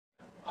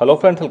Hello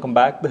friends, welcome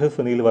back. This is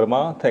Sunil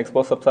Verma. Thanks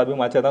for subscribing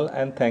my channel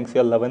and thanks for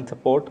your love and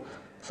support.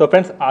 So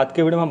friends, आज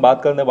के video में हम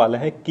बात करने वाले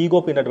हैं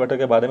कीगो पीनट बटर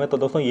के बारे में। तो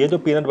दोस्तों, ये जो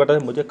पीनट बटर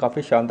है मुझे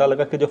काफ़ी शानदार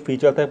लगा कि जो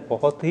फीचर थे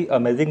बहुत ही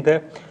अमेजिंग थे।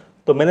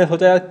 तो मैंने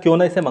सोचा यार क्यों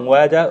ना इसे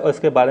मंगवाया जाए और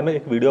इसके बारे में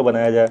एक वीडियो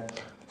बनाया जाए।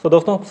 तो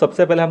दोस्तों,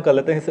 सबसे पहले हम कर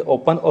लेते हैं इसे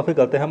ओपन और फिर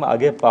करते हैं हम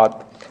आगे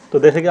बात। तो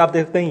जैसे कि आप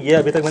देखते हैं, ये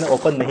अभी तक मैंने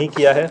ओपन नहीं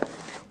किया है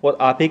और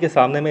आप ही के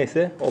सामने मैं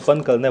इसे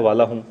ओपन करने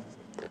वाला हूँ।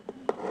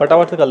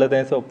 फटाफट से कर लेते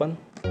हैं इसे ओपन।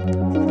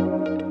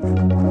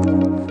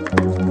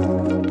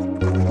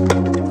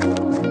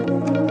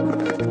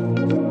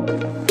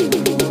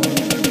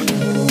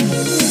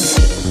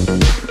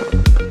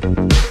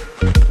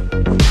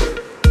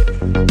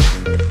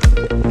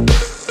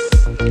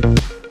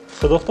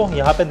 तो दोस्तों,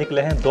 यहाँ पे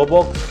निकले हैं 2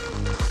 बॉक्स।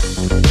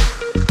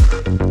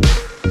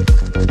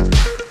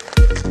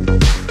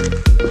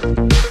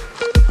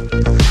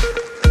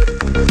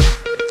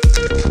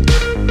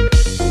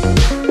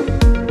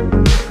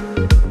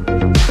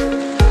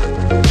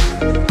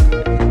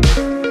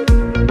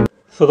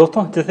 तो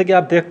दोस्तों, जैसे कि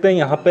आप देखते हैं,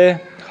 यहाँ पे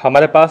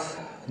हमारे पास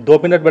 2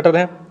 पीनट बटर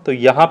हैं। तो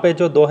यहाँ पे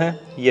जो 2 हैं,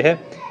 ये है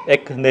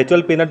एक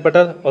नेचुरल पीनट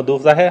बटर और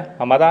दूसरा है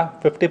हमारा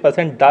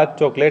 50% डार्क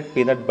चॉकलेट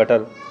पीनट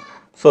बटर।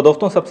 सो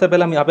दोस्तों, सबसे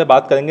पहले हम यहाँ पे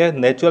बात करेंगे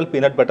नेचुरल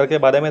पीनट बटर के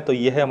बारे में। तो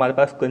ये है हमारे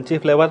पास क्रंची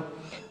फ्लेवर।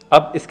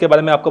 अब इसके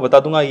बारे में आपको बता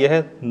दूंगा, ये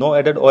है नो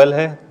एडेड ऑयल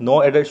है,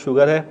 नो एडेड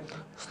शुगर है,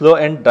 स्लो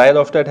एंड ड्राई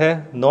रोस्टेड है,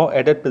 नो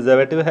एडेड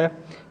प्रिजर्वेटिव है,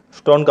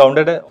 स्टोन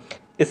ग्राउंडेड है।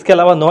 इसके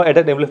अलावा नो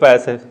एडेड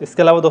एम्पलीफायर्स है।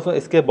 इसके अलावा दोस्तों,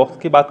 इसके बॉक्स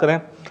की बात करें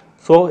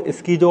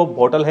इसकी जो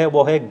बोतल है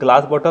वो है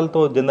ग्लास बोतल।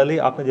 तो जनरली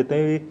आपने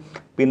जितने भी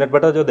पीनट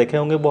बटर जो देखे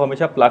होंगे वो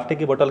हमेशा प्लास्टिक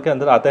की बोतल के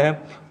अंदर आते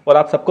हैं, और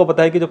आप सबको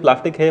पता है कि जो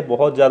प्लास्टिक है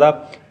बहुत ज़्यादा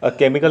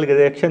केमिकल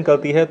रिएक्शन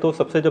करती है। तो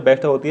सबसे जो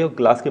बेस्ट होती है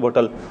ग्लास की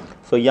बोतल।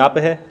 यहाँ पे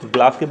है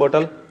ग्लास की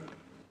बोतल,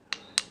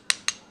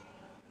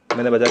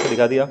 मैंने बजा के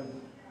दिखा दिया।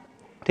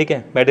 ठीक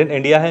है, मेड इन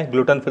इंडिया है,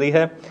 ग्लूटेन फ्री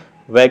है,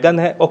 वेगन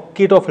है और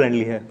कीटो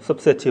फ्रेंडली है,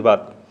 सबसे अच्छी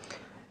बात।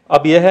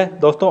 अब यह है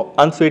दोस्तों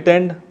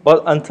अनस्वीटेंड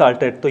और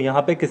अनसाल्टेड। तो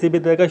यहाँ पे किसी भी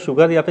तरह का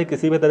शुगर या फिर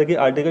किसी भी तरह की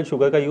आर्टिफिशियल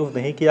शुगर का यूज़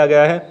नहीं किया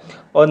गया है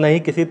और नहीं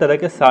किसी तरह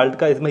के साल्ट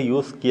का इसमें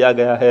यूज़ किया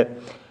गया है।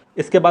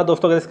 इसके बाद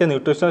दोस्तों, अगर इसके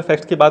न्यूट्रिशनल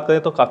फैक्ट्स की बात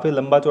करें तो काफ़ी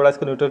लंबा चौड़ा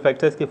इसका न्यूट्रिशनल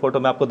फैक्ट है। इसकी फ़ोटो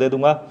मैं आपको दे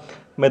दूंगा।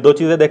 मैं 2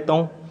 चीज़ें देखता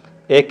हूँ।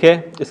 एक है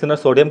इसके अंदर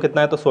सोडियम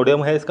कितना है। तो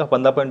सोडियम है इसका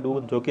 15.2,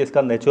 जो कि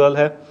इसका नेचुरल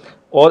है।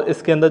 और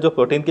इसके अंदर जो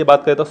प्रोटीन की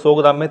बात करें तो 100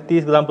 ग्राम में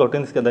 30 ग्राम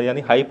प्रोटीन इसके अंदर,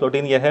 यानी हाई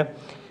प्रोटीन यह है।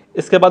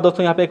 इसके बाद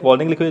दोस्तों, यहाँ पे एक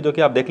वार्निंग लिखी हुई है जो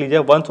कि आप देख लीजिए,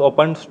 once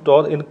open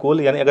store in cool,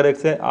 यानी अगर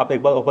इसे आप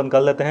एक बार ओपन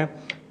कर लेते हैं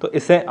तो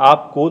इसे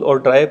आप कूल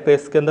और ड्राई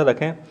प्लेस के अंदर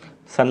रखें,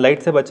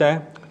 सनलाइट से बचाएं।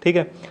 ठीक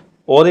है,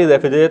 और ये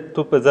refrigerate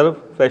to preserve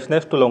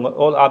freshness to longer,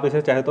 और आप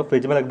इसे चाहे तो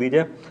फ्रिज में रख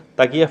दीजिए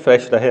ताकि ये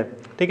फ्रेश रहे।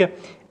 ठीक है,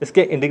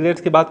 इसके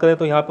इंग्रीडियंट्स की बात करें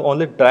तो यहाँ पे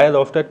only dry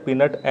roasted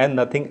peanut and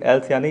nothing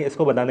else, यानी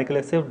इसको बनाने के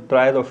लिए सिर्फ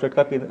ड्राई रोस्टेड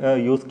का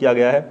यूज़ किया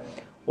गया है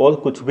और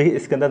कुछ भी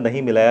इसके अंदर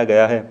नहीं मिलाया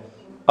गया है।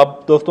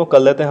 अब दोस्तों, कर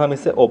लेते हैं हम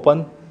इसे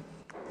ओपन।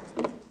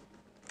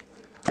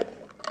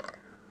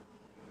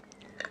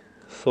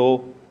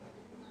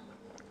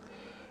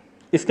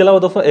 इसके अलावा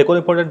दोस्तों, एक और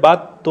इम्पोर्टेंट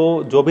बात,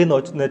 तो जो भी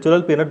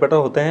नेचुरल पीनट बटर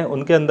होते हैं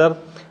उनके अंदर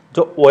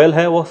जो ऑयल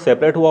है वो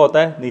सेपरेट हुआ होता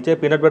है, नीचे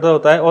पीनट बटर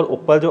होता है और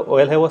ऊपर जो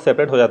ऑयल है वो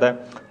सेपरेट हो जाता है।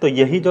 तो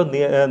यही जो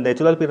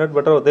नेचुरल पीनट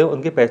बटर होते हैं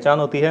उनकी पहचान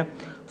होती है।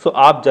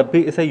 आप जब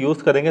भी इसे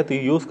यूज़ करेंगे तो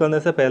यूज़ करने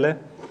से पहले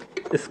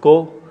इसको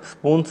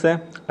स्पून से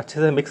अच्छे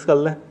से मिक्स कर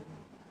लें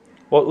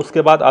और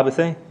उसके बाद आप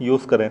इसे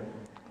यूज़ करें।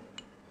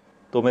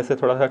 तो मैं इसे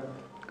थोड़ा सा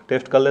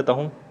टेस्ट कर लेता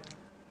हूँ।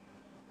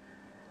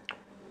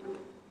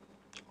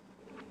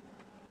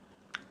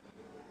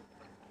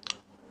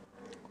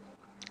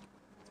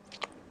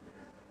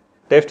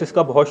 टेस्ट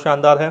इसका बहुत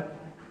शानदार है।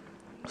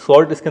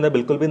 सॉल्ट इसके अंदर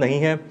बिल्कुल भी नहीं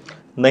है,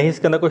 नहीं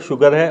इसके अंदर कोई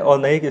शुगर है और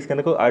नहीं इसके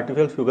अंदर कोई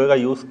आर्टिफिशियल शुगर का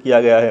यूज़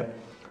किया गया है।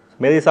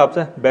 मेरे हिसाब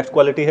से बेस्ट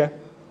क्वालिटी है।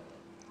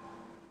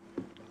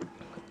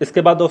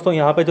 इसके बाद दोस्तों,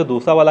 यहाँ पे जो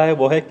दूसरा वाला है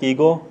वो है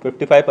Keigo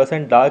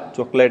 55% dark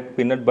chocolate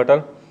peanut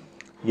butter.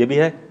 ये भी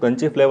है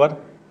क्रंची फ्लेवर,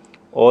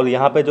 और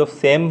यहाँ पे जो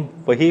सेम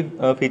वही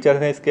फीचर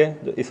हैं इसके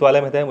जो इस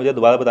वाले में थे, मुझे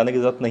दोबारा बताने की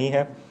ज़रूरत नहीं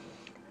है।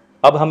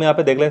 अब हम यहाँ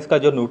पे देख लें इसका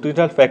जो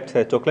न्यूट्रिशनल फैक्ट्स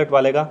है चॉकलेट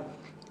वाले का।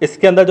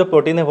 इसके अंदर जो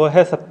प्रोटीन है वो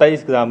है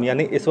 27 ग्राम,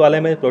 यानी इस वाले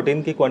में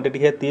प्रोटीन की क्वांटिटी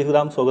है 30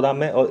 ग्राम 100 ग्राम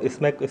में, और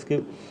इसमें इसकी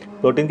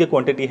प्रोटीन की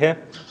क्वांटिटी है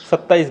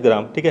 27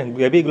 ग्राम। ठीक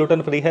है, ये भी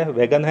ग्लूटेन फ्री है,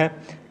 वेगन है,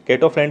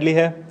 केटो फ्रेंडली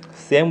है,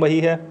 सेम वही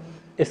है।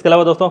 इसके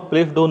अलावा दोस्तों,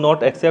 please do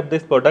not accept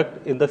this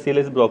product in the seal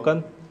is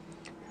broken,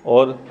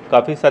 और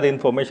काफ़ी सारी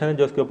इन्फॉर्मेशन है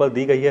जो इसके ऊपर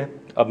दी गई है।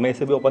 अब मैं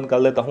इसे भी ओपन कर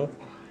लेता हूँ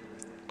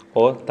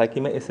और ताकि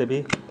मैं इसे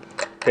भी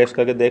टेस्ट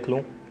करके देख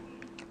लूँ।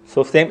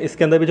 सेम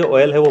इसके अंदर भी जो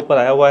ऑयल है वो ऊपर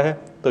आया हुआ है।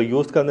 तो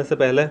यूज़ करने से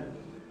पहले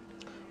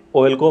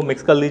ऑयल को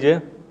मिक्स कर लीजिए।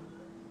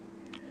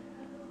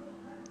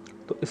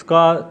 तो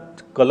इसका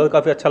कलर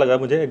काफ़ी अच्छा लगा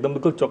मुझे, एकदम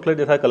बिल्कुल चॉकलेट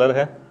जैसा कलर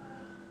है।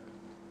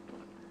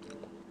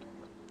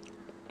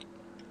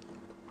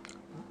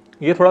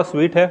 ये थोड़ा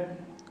स्वीट है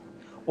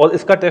और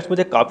इसका टेस्ट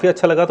मुझे काफ़ी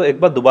अच्छा लगा। तो एक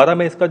बार दोबारा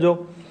मैं इसका जो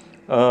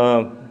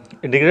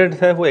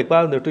इंग्रेडिएंट्स है वो एक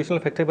बार न्यूट्रिशनल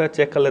फैक्टर पर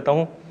चेक कर लेता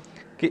हूँ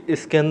कि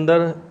इसके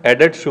अंदर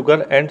एडेड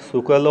शुगर एंड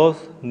सुक्रोलोज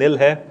नील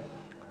है,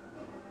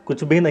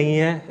 कुछ भी नहीं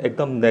है,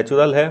 एकदम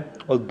नेचुरल है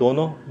और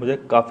दोनों मुझे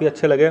काफ़ी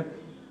अच्छे लगे।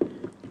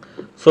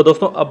 सो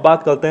दोस्तों अब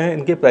बात करते हैं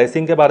इनकी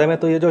प्राइसिंग के बारे में।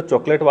 तो ये जो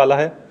चॉकलेट वाला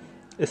है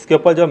इसके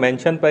ऊपर जो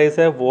मेंशन प्राइस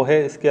है वो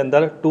है इसके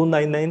अंदर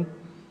 299,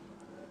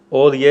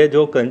 और ये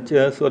जो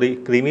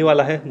क्रीमी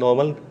वाला है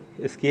नॉर्मल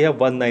इसकी है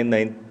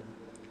 199।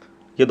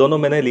 ये दोनों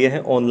मैंने लिए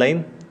हैं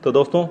ऑनलाइन। तो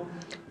दोस्तों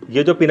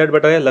ये जो पीनट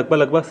बटर है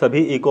लगभग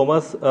सभी ई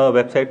कॉमर्स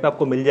वेबसाइट पे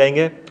आपको मिल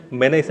जाएंगे।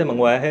 मैंने इसे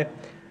मंगवाया है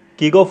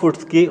कीगो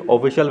फूड्स की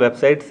ऑफिशियल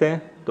वेबसाइट से,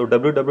 तो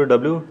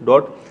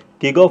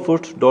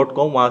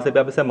www.kigofoods.com, वहाँ से भी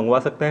आप इसे मंगवा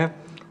सकते हैं।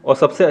 और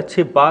सबसे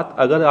अच्छी बात,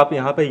 अगर आप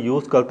यहाँ पे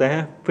यूज़ करते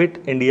हैं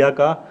फिट इंडिया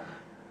का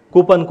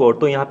कूपन कोड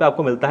तो यहाँ पे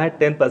आपको मिलता है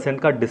 10%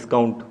 का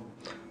डिस्काउंट।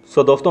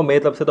 सो दोस्तों मेरी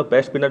तरफ से तो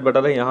बेस्ट पीनट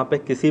बटर है। यहाँ पे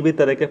किसी भी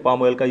तरह के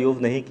पाम ऑयल का यूज़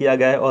नहीं किया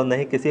गया है और न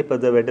ही किसी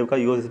प्रिजर्वेटिव का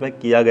यूज़ इसमें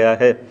किया गया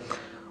है।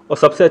 और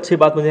सबसे अच्छी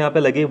बात मुझे यहाँ पे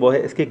लगी वो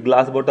है इसकी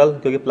ग्लास बोतल,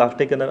 क्योंकि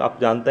प्लास्टिक के अंदर आप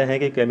जानते हैं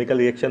कि केमिकल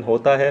रिएक्शन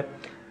होता है।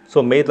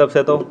 सो मेरी तरफ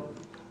से तो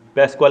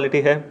बेस्ट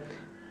क्वालिटी है।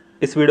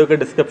 इस वीडियो के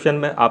डिस्क्रिप्शन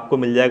में आपको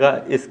मिल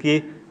जाएगा इसकी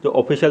जो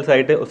ऑफिशियल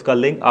साइट है उसका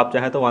लिंक, आप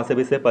चाहें तो वहाँ से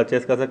भी इसे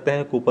परचेज़ कर सकते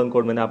हैं। कूपन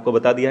कोड मैंने आपको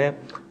बता दिया है,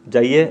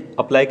 जाइए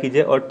अप्लाई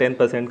कीजिए और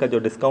 10% का जो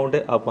डिस्काउंट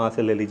है आप वहाँ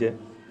से ले लीजिए।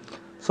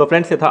 सो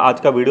फ्रेंड्स ये था आज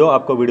का वीडियो।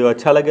 आपको वीडियो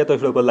अच्छा लगे तो इस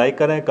वीडियो को लाइक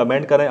करें,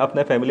 कमेंट करें,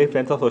 अपने फैमिली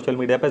फ्रेंड्स और सोशल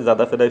मीडिया पर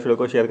ज़्यादा से ज़्यादा इस वीडियो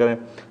को शेयर करें।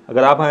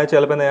 अगर आप हमारे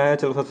चैनल पर नए आए हैं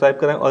चैनल सब्सक्राइब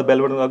करें और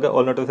बेल बटन दबाकर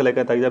ऑल नोटिफिकेशन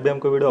लेकर, ताकि जब भी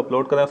हमको वीडियो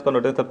अपलोड करें उसका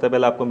नोटिस सबसे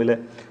पहले आपको मिले।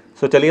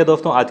 सो चलिए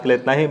दोस्तों आज के लिए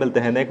इतना ही, मिलते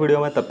हैं नेक्स्ट वीडियो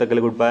में, तब तक के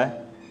लिए गुड बाय,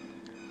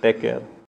 टेक केयर।